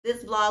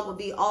This vlog will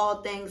be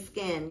all things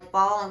skin.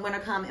 Fall and winter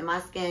come and my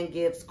skin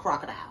gives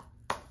crocodile.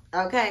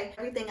 Okay?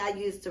 Everything I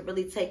use to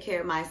really take care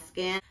of my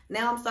skin.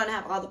 Now I'm starting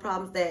to have all the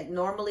problems that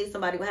normally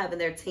somebody would have in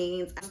their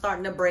teens. I'm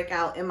starting to break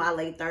out in my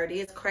late 30s.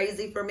 It's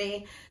crazy for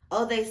me.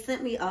 Oh, they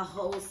sent me a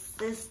whole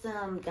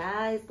system,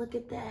 guys. Look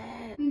at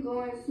that. I'm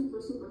going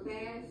super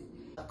fast.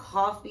 A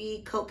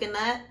coffee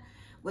coconut,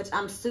 which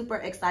I'm super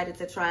excited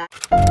to try.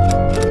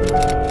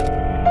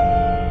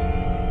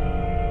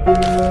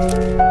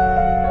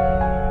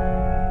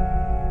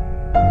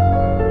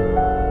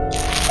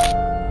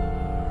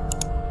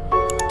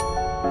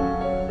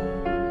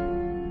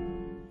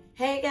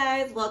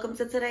 Welcome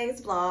to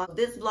today's vlog.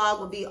 This vlog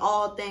will be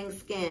all things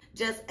skin.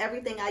 Just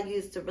everything I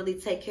use to really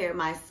take care of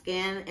my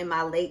skin in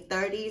my late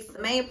 30s.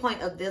 The main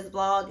point of this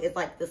vlog is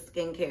like the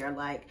skincare,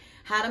 like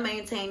how to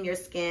maintain your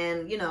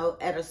skin, you know,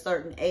 at a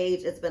certain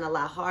age. It's been a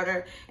lot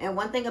harder. And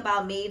one thing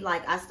about me,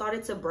 like I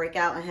started to break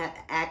out and have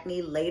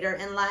acne later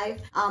in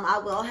life. I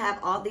will have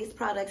all these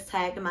products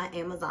tagged in my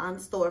Amazon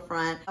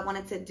storefront. I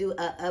wanted to do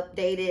a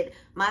updated,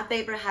 my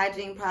favorite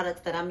hygiene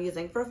products that I'm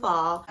using for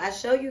fall. I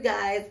show you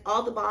guys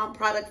all the bomb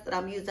products that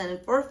I'm using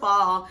for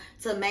fall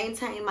to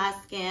maintain my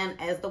skin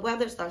as the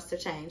weather starts to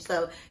change.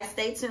 So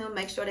stay tuned,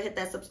 make sure to hit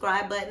that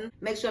subscribe button,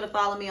 make sure to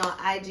follow me on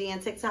IG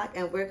and TikTok,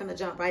 and we're gonna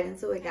jump right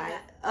into it, guys.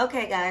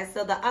 Okay guys,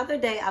 so the other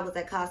day I was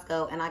at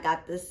Costco and I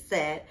got this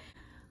set,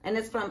 and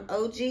it's from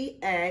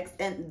OGX,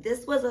 and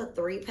this was a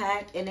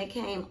 3-pack, and it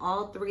came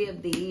all 3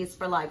 of these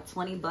for like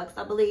 20 bucks,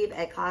 I believe,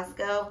 at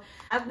Costco.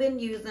 I've been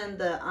using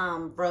the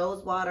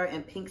rose water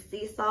and pink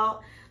sea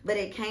salt, but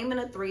it came in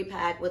a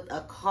 3-pack with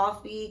a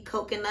coffee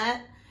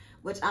coconut,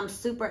 which I'm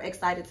super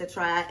excited to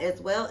try,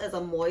 as well as a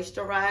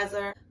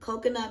moisturizer,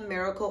 coconut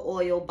miracle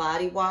oil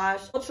body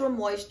wash, ultra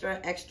moisture,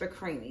 extra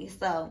creamy.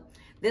 So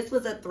this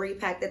was a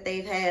 3-pack that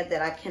they've had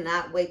that I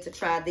cannot wait to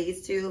try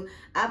these 2.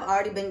 I've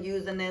already been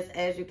using this,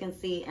 as you can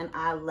see, and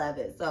I love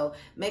it. So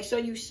make sure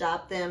you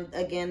shop them.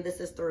 Again, this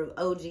is through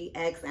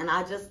OGX, and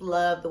I just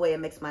love the way it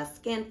makes my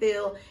skin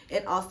feel.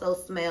 It also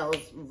smells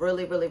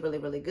really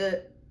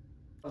good.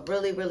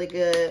 Really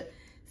good.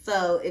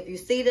 So if you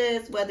see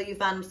this, whether you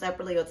find them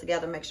separately or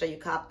together, make sure you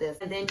cop this.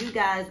 And then you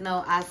guys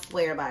know I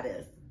swear by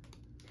this.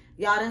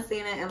 Y'all done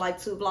seen it in like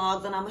 2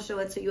 vlogs, and I'm gonna show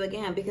it to you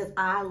again because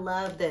I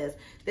love this.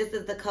 This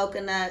is the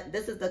coconut.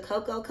 This is the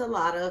Cocoa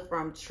Colada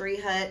from Tree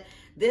Hut.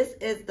 This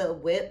is the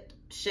whipped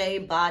shea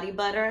body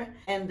butter,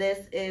 and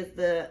this is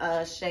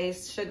the shea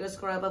sugar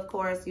scrub. Of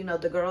course, you know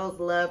the girls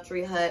love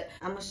Tree Hut.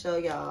 I'm gonna show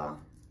y'all,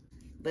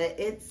 but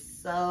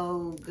it's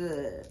so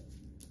good.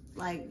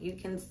 Like, you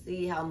can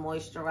see how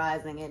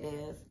moisturizing it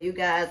is. You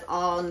guys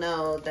all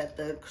know that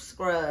the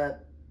scrub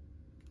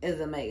is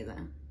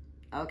amazing.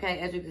 Okay,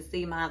 as you can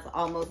see, mine's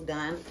almost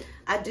done.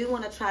 I do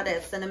want to try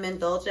that cinnamon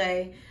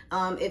dolce.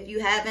 If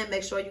you haven't,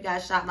 make sure you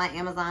guys shop my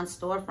Amazon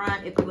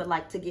storefront if you would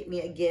like to get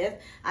me a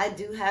gift. I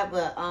do have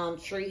a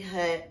Tree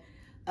Hut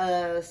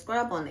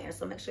scrub on there,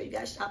 so make sure you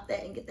guys shop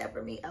that and get that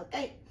for me.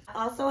 Okay,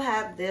 I also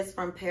have this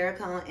from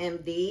Pericone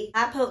MD,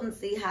 high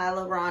potency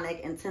hyaluronic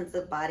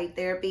intensive body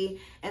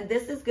therapy, and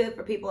this is good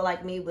for people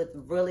like me with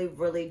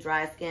really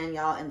dry skin.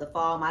 Y'all, in the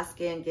fall my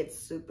skin gets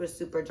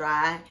super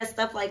dry, and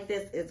stuff like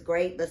this is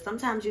great, but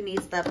sometimes you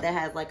need stuff that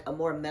has like a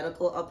more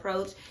medical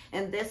approach,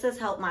 and this has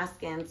helped my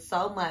skin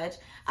so much.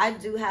 I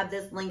do have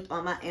this linked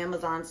on my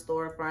Amazon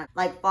storefront.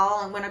 Like,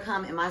 fall and winter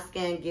come and my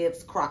skin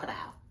gives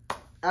crocodile.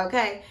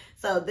 Okay,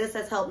 so this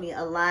has helped me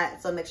a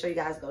lot, so make sure you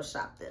guys go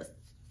shop this.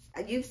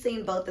 You've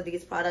seen both of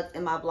these products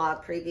in my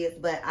vlog previous,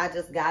 but I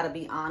just gotta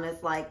be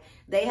honest, like,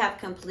 they have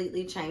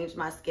completely changed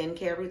my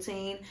skincare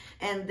routine.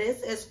 And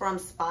this is from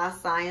Spa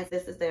Science.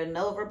 This is their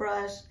Nova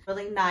Brush.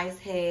 Really nice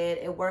head.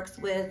 It works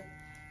with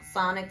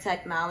sonic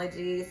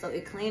technology, so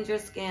it cleans your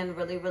skin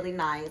really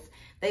nice.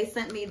 They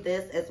sent me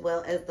this as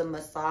well as the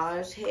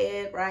massage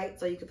head, right?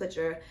 So you can put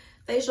your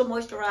facial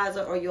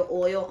moisturizer or your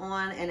oil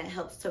on, and it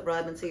helps to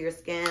rub into your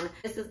skin.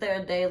 This is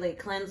their daily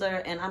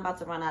cleanser, and I'm about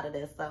to run out of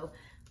this, so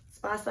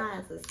Spa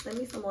Sciences, send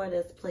me some more of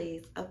this,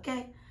 please.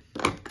 Okay,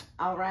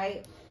 all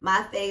right.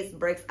 My face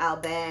breaks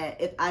out bad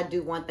if I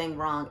do one thing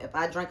wrong. If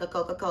I drink a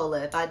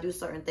Coca-Cola, if I do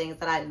certain things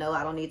that I know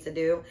I don't need to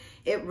do,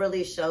 it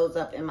really shows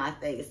up in my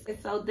face.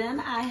 So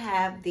then I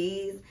have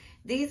these.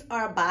 These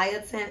are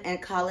biotin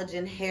and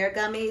collagen hair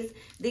gummies.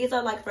 These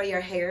are like for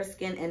your hair,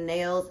 skin, and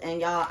nails, and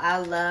y'all, I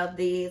love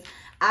these.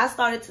 I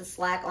started to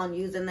slack on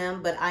using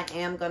them, but I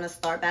am gonna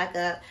start back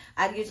up.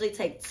 I usually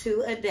take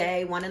 2 a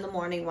day, 1 in the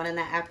morning, 1 in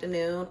the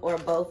afternoon, or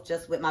both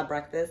just with my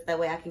breakfast. That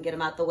way I can get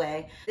them out the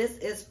way. This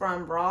is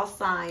from Raw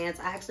Science.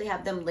 I actually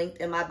have them linked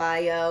in my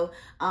bio.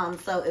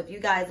 So if you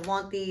guys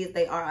want these,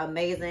 they are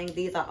amazing.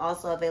 These are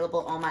also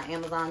available on my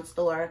Amazon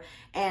store.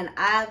 And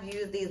I've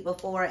used these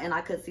before and I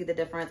could see the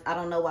difference. I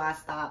don't know why I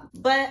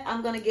stopped, but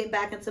I'm gonna get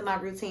back into my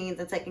routines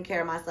and taking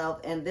care of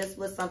myself. And this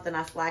was something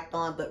I slacked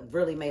on, but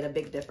really made a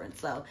big difference.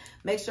 So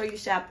make sure you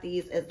shop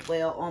these as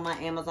well on my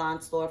Amazon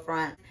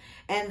storefront.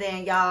 And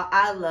then y'all,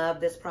 I love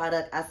this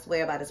product. I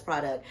swear by this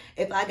product.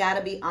 If I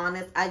gotta be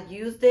honest, I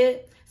used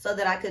it so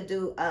that I could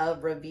do a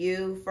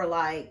review for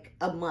like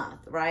a month,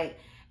 right?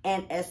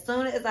 And as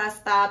soon as I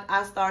stopped,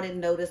 I started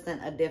noticing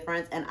a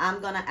difference, and I'm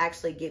gonna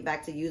actually get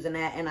back to using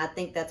that, and I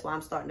think that's why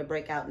I'm starting to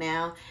break out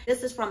now.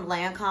 This is from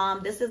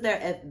Lancome. This is their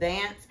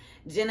Advanced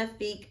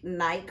Genifique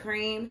Night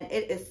Cream.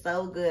 It is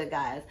so good,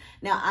 guys.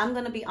 Now, I'm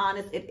gonna be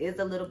honest, it is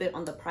a little bit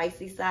on the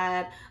pricey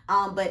side,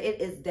 but it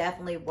is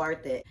definitely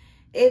worth it.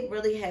 It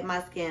really had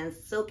my skin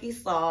silky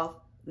soft,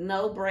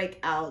 no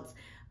breakouts,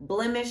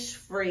 blemish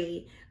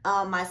free.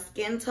 My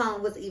skin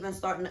tone was even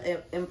starting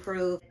to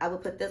improve. I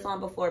would put this on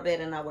before bed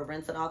and I would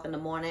rinse it off in the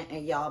morning,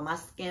 and y'all, my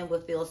skin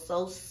would feel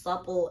so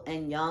supple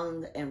and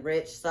young and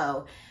rich.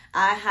 So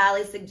I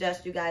highly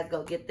suggest you guys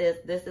go get this.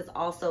 This is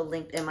also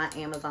linked in my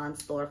Amazon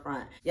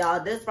storefront.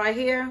 Y'all, this right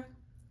here,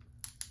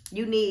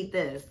 you need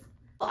this.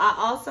 I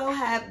also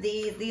have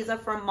these. These are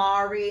from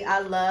Mari. I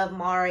love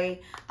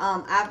Mari.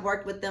 I've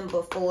worked with them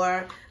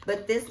before,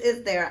 but this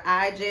is their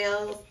eye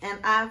gels, and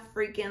I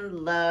freaking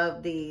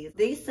love these.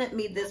 They sent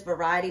me this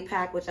variety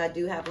pack, which I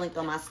do have linked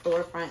on my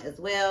storefront as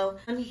well.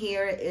 And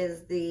here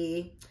is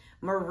the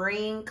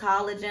Marine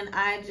Collagen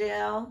Eye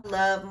Gel.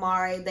 Love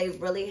Mari. They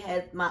really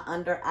had my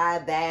under eye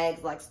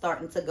bags like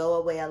starting to go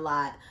away a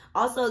lot.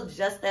 Also,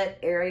 just that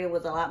area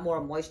was a lot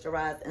more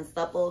moisturized and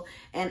supple.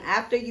 And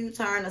after you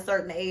turn a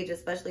certain age,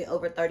 especially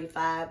over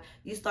 35,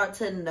 you start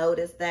to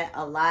notice that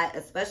a lot,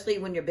 especially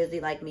when you're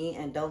busy like me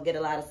and don't get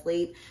a lot of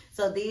sleep.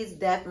 So these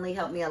definitely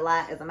help me a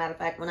lot. As a matter of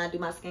fact, when I do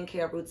my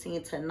skincare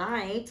routine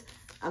tonight,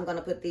 I'm going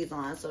to put these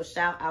on. So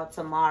shout out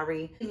to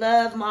Mari.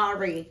 Love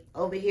Mari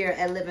over here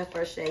at Living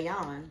for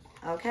Shayon.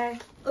 Okay.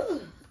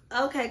 Ooh.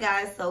 Okay,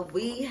 guys. So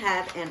we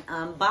have an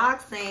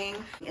unboxing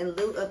in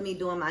lieu of me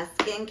doing my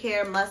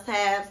skincare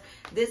must-haves.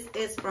 This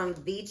is from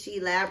Vichy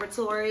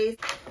Laboratories.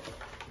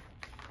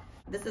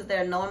 This is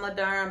their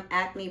Normoderm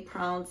Acne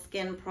Prone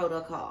Skin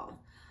Protocol.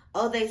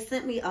 Oh, they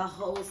sent me a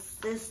whole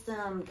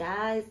system,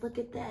 guys. Look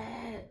at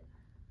that.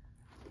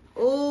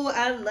 Oh,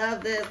 I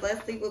love this.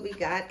 Let's see what we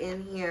got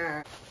in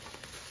here.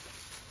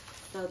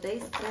 So they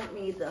sent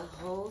me the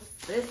whole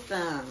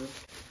system.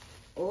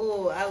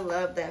 Oh, I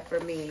love that for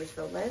me.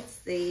 So let's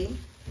see.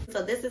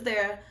 So this is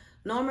their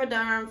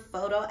Normoderm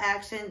Photo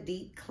Action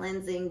Deep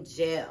Cleansing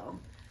Gel.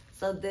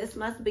 So this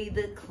must be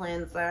the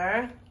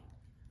cleanser.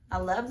 I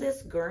love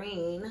this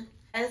green.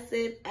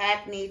 Acid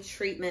acne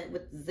treatment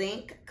with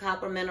zinc,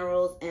 copper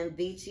minerals, and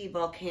Vichy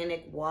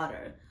volcanic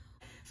water.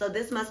 So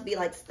this must be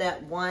like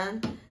step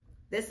 1.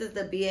 This is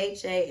the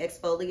BHA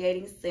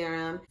exfoliating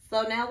serum.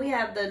 So now we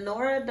have the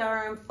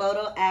Normoderm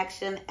Photo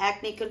Action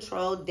Acne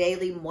Control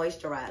Daily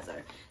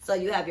Moisturizer. So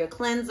you have your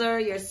cleanser,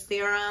 your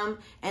serum,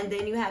 and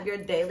then you have your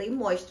daily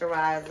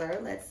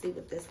moisturizer. Let's see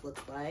what this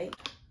looks like.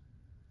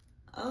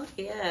 Oh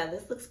yeah,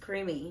 this looks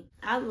creamy.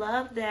 I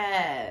love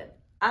that.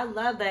 I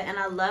love that, and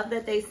I love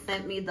that they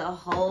sent me the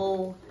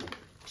whole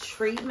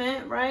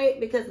treatment, right?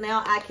 Because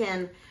now I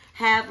can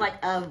have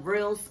like a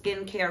real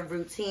skincare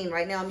routine.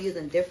 Right now I'm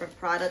using different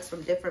products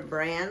from different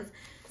brands.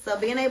 So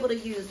being able to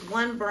use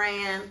one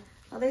brand,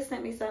 oh, they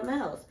sent me something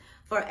else,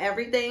 for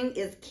everything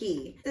is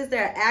key. This is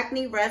their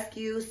Acne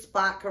Rescue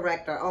Spot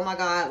Corrector. Oh my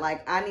God,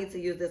 like I need to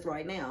use this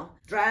right now.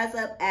 Dries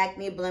up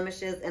acne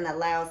blemishes and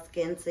allows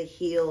skin to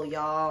heal,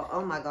 y'all.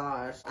 Oh my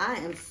gosh. I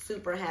am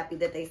super happy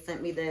that they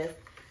sent me this.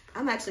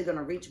 I'm actually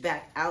gonna reach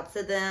back out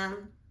to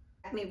them.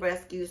 Acne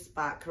Rescue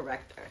Spot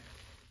Corrector.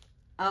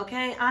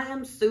 Okay, I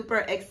am super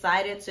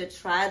excited to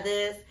try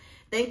this.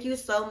 Thank you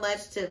so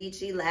much to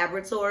Vichy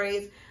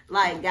Laboratories.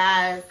 Like,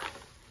 guys,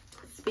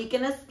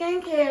 speaking of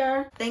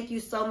skincare, thank you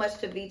so much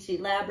to Vichy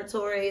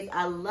Laboratories.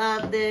 I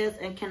love this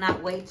and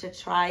cannot wait to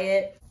try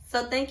it.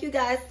 So thank you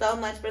guys so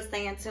much for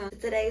staying tuned to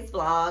today's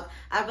vlog.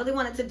 I really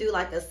wanted to do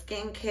like a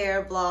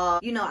skincare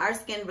vlog. You know, our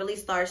skin really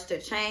starts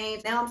to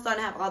change. Now I'm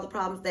starting to have all the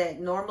problems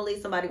that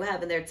normally somebody would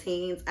have in their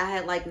teens. I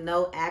had like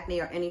no acne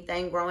or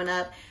anything growing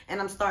up,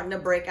 and I'm starting to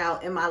break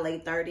out in my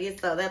late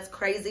 30s. So that's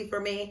crazy for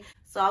me.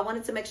 So I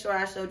wanted to make sure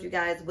I showed you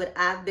guys what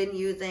I've been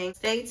using.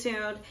 Stay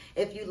tuned.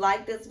 If you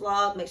like this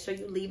vlog, make sure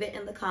you leave it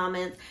in the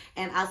comments,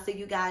 and I'll see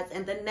you guys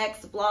in the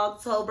next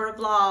Vlogtober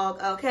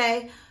vlog,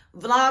 okay?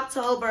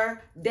 Vlogtober,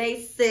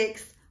 day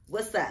 6.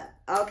 What's up?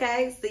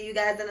 Okay? See you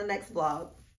guys in the next vlog.